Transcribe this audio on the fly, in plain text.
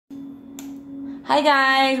Hi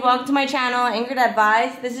guys, welcome to my channel,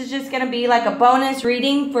 AnchoredAdvice. This is just going to be like a bonus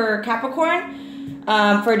reading for Capricorn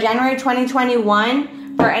for January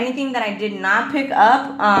 2021 for anything that I did not pick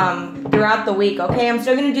up throughout the week, okay? I'm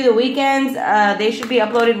still going to do the weekends. They should be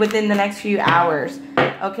uploaded within the next few hours,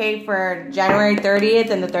 okay, for January 30th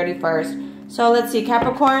and the 31st. So let's see,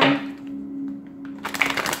 Capricorn.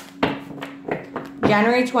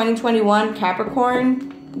 January 2021,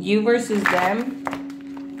 Capricorn, you versus them.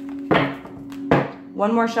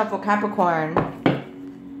 One more shuffle, Capricorn.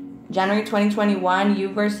 January 2021, you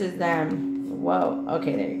versus them. Whoa.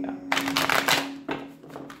 Okay, there you go.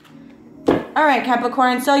 All right,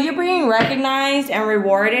 Capricorn. So you're being recognized and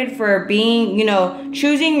rewarded for being,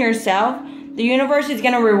 choosing yourself. The universe is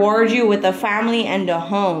going to reward you with a family and a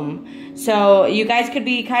home. So you guys could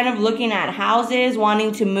be kind of looking at houses,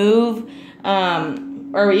 wanting to move,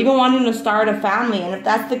 or even wanting to start a family. And if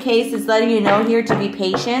that's the case, it's letting you know here to be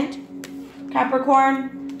patient,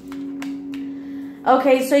 Capricorn.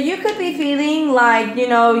 Okay, so you could be feeling like,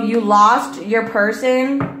 you lost your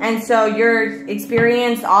person. And so you're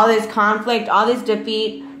experienced all this conflict, all this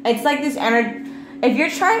defeat. It's like this energy. If you're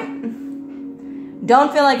trying,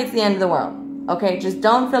 don't feel like it's the end of the world. Okay, just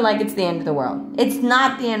don't feel like it's the end of the world. It's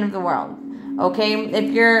not the end of the world. Okay,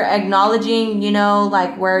 if you're acknowledging,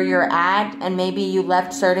 like where you're at and maybe you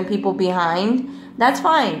left certain people behind, that's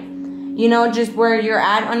fine. Just where you're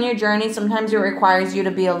at on your journey, sometimes it requires you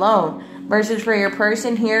to be alone. Versus for your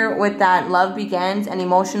person here with that love begins and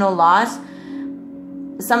emotional loss,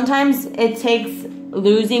 sometimes it takes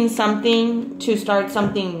losing something to start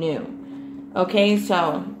something new. Okay,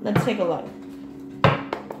 so let's take a look.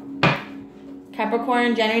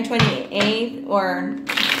 Capricorn, January 28th, or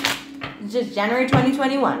just January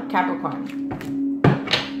 2021, Capricorn.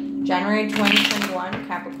 January 2021,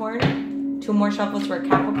 Capricorn. Two more shuffles for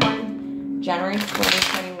Capricorn. January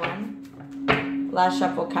 2021. Last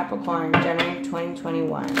shuffle, Capricorn, January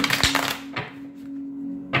 2021.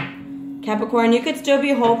 Capricorn, you could still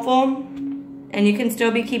be hopeful and you can still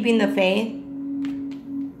be keeping the faith.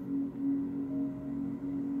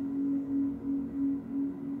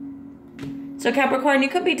 So Capricorn, you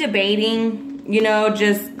could be debating,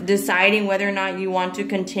 just deciding whether or not you want to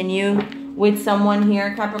continue with someone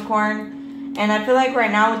here, Capricorn. And I feel like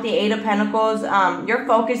right now with the Eight of Pentacles, you're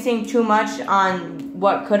focusing too much on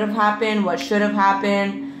what could have happened, what should have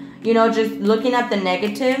happened. Just looking at the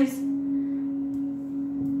negatives.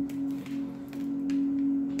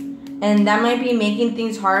 And that might be making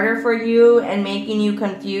things harder for you and making you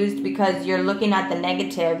confused because you're looking at the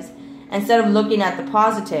negatives instead of looking at the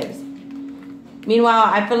positives. Meanwhile,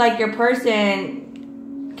 I feel like your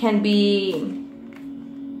person can be...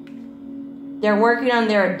 They're working on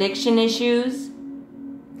their addiction issues.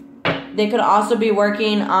 They could also be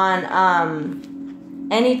working on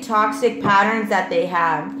any toxic patterns that they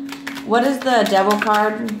have. What is the Devil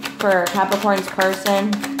card for Capricorn's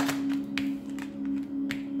person?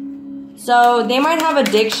 So they might have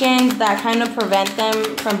addictions that kind of prevent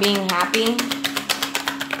them from being happy.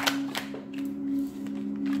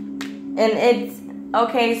 And it's,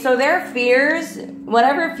 okay, so their fears,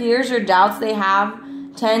 whatever fears or doubts they have,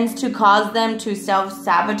 tends to cause them to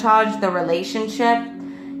self-sabotage the relationship.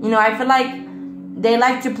 I feel like they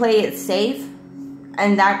like to play it safe.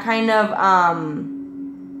 And that kind of,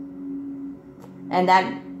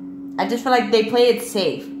 I just feel like they play it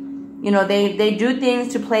safe. They do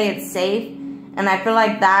things to play it safe. And I feel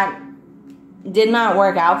like that did not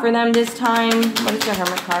work out for them this time. What is the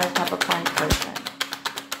Hermit card of Capricorn's person?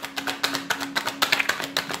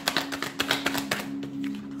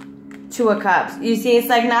 Two of Cups. You see, it's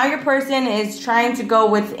like now your person is trying to go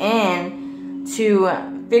within to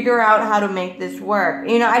figure out how to make this work.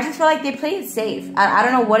 I just feel like they play it safe. I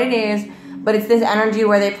don't know what it is, but it's this energy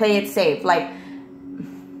where they play it safe. Like,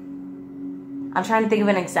 I'm trying to think of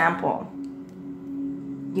an example.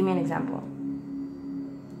 Give me an example.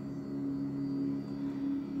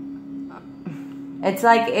 It's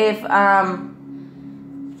like if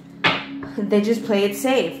they just play it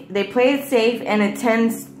safe. They play it safe and it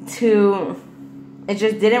tends to, it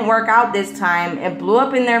just didn't work out this time. It blew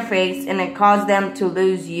up in their face and it caused them to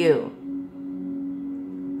lose you.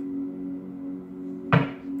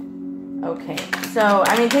 Okay, so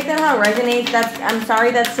take that how it resonates. I'm sorry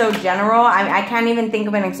that's so general. I can't even think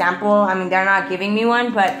of an example. They're not giving me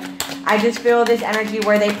one, but I just feel this energy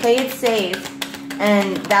where they play it safe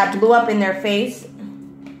and that blew up in their face.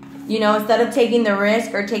 Instead of taking the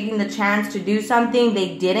risk or taking the chance to do something,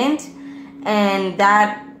 they didn't.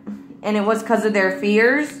 And it was because of their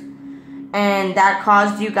fears. And that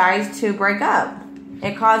caused you guys to break up.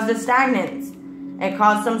 It caused a stagnance. It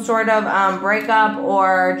caused some sort of breakup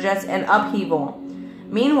or just an upheaval.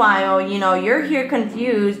 Meanwhile, you know, you're here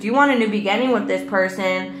confused. You want a new beginning with this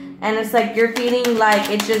person. And it's like you're feeling like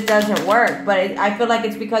it just doesn't work. But I feel like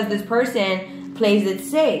it's because this person plays it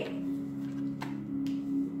safe.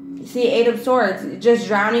 See, 8 of Swords, just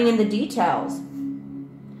drowning in the details.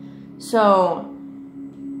 So,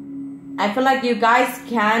 I feel like you guys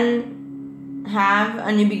can have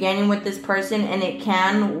a new beginning with this person and it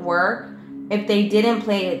can work if they didn't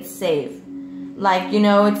play it safe. Like, you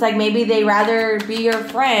know, it's like maybe they rather be your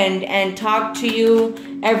friend and talk to you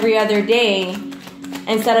every other day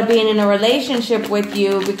instead of being in a relationship with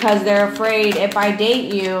you because they're afraid if I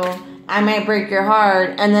date you, I might break your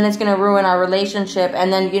heart and then it's going to ruin our relationship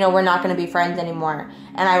and then, you know, we're not going to be friends anymore.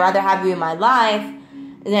 And I'd rather have you in my life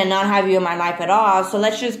than not have you in my life at all. So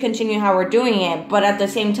let's just continue how we're doing it. But at the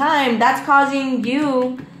same time, that's causing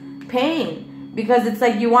you pain. Because it's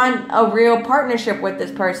like you want a real partnership with this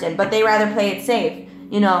person, but they rather play it safe,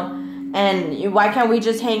 you know. And why can't we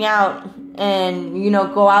just hang out and, you know,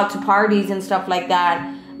 go out to parties and stuff like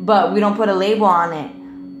that, but we don't put a label on it?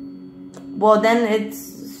 Well, then it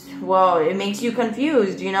makes you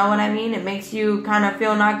confused, you know what I mean? It makes you kind of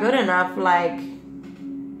feel not good enough, like,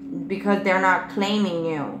 because they're not claiming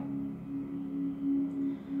you.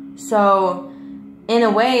 So in a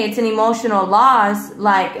way, it's an emotional loss.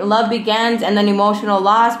 Like, love begins and then emotional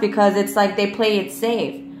loss because it's like they play it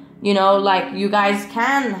safe. You know, like, you guys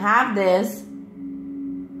can have this,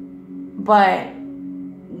 but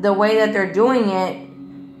the way that they're doing it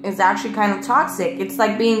is actually kind of toxic. It's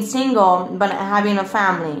like being single, but having a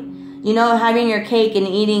family. You know, having your cake and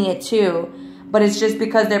eating it too. But it's just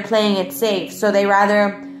because they're playing it safe. So they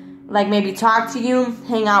rather, like, maybe talk to you,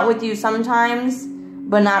 hang out with you sometimes,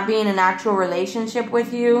 but not be in an actual relationship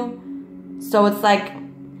with you. So it's like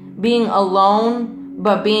being alone,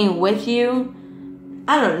 but being with you.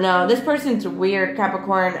 I don't know. This person's weird,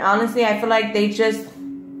 Capricorn. Honestly, I feel like they just...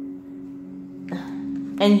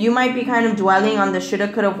 And you might be kind of dwelling on the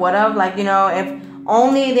shoulda, coulda, woulda. Like, you know, if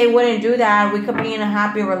only they wouldn't do that, we could be in a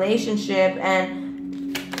happy relationship.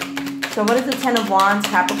 And so what is the 10 of Wands,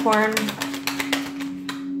 Capricorn?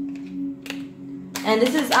 And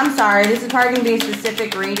this is, I'm sorry, this is probably going to be a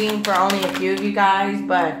specific reading for only a few of you guys.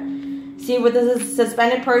 But see, with this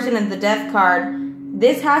suspended person and the death card,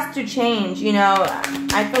 this has to change, you know.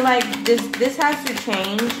 I feel like this has to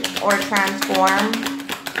change or transform.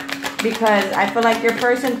 Because I feel like your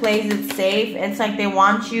person plays it safe. It's like they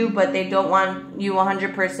want you, but they don't want you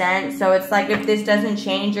 100%. So it's like if this doesn't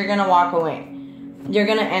change, you're going to walk away. You're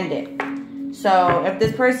going to end it. So if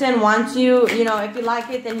this person wants you, you know, if you like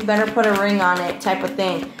it, then you better put a ring on it type of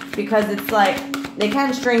thing. Because it's like, they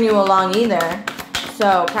can't string you along either.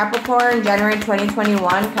 So Capricorn, January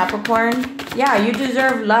 2021, Capricorn. Yeah, you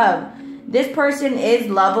deserve love. This person is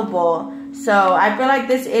lovable. So I feel like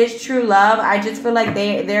this is true love. I just feel like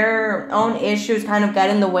their own issues kind of get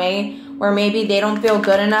in the way. Where maybe they don't feel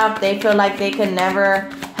good enough. They feel like they could never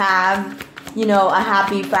have, you know, a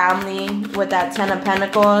happy family with that 10 of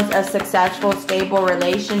Pentacles, a successful, stable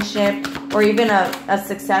relationship, or even a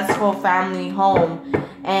successful family home.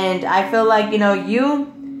 And I feel like, you know, you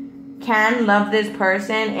can love this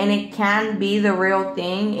person and it can be the real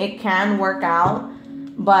thing. It can work out.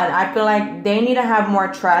 But I feel like they need to have more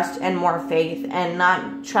trust and more faith and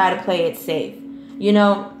not try to play it safe. You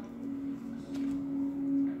know,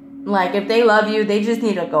 like if they love you, they just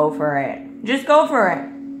need to go for it. Just go for it.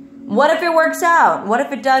 What if it works out? What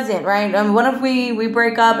if it doesn't, right? I mean, what if we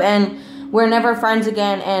break up and we're never friends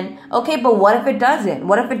again? And okay, but what if it doesn't?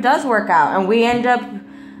 What if it does work out and we end up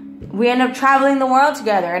traveling the world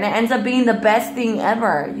together and it ends up being the best thing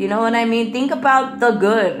ever? You know what I mean? Think about the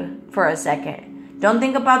good for a second. Don't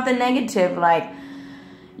think about the negative. Like,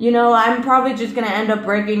 you know, I'm probably just going to end up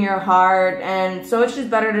breaking your heart. And so it's just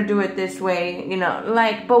better to do it this way, you know.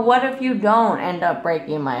 Like, but what if you don't end up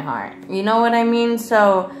breaking my heart? You know what I mean?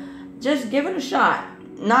 So just give it a shot.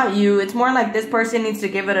 Not you. It's more like this person needs to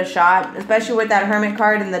give it a shot. Especially with that Hermit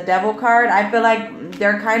card and the Devil card. I feel like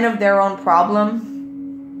they're kind of their own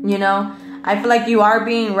problem. You know. I feel like you are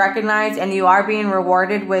being recognized and you are being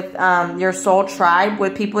rewarded with your soul tribe,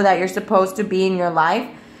 with people that you're supposed to be in your life,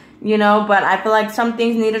 you know, but I feel like some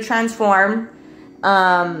things need to transform.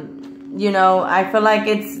 You know, I feel like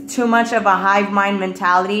it's too much of a hive mind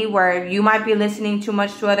mentality where you might be listening too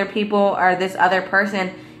much to other people, or this other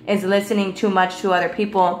person is listening too much to other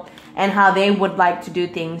people and how they would like to do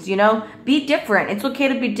things, you know. Be different. It's okay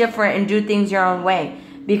to be different and do things your own way.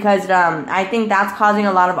 Because I think that's causing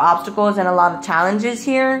a lot of obstacles and a lot of challenges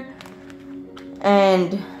here.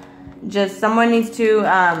 And just someone needs to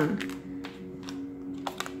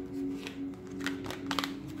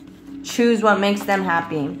choose what makes them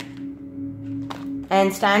happy.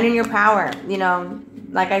 And stand in your power. You know,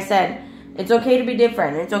 like I said, it's okay to be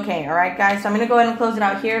different. It's okay. All right, guys. So I'm going to go ahead and close it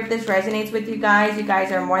out here. If this resonates with you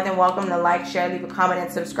guys are more than welcome to like, share, leave a comment,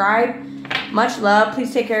 and subscribe. Much love.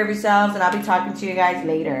 Please take care of yourselves, and I'll be talking to you guys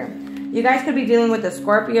later. You guys could be dealing with a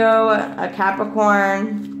Scorpio, a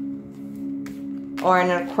Capricorn, or an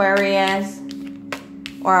Aquarius,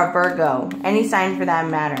 or a Virgo. Any sign for that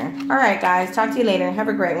matter. All right, guys. Talk to you later. Have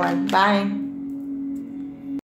a great one. Bye.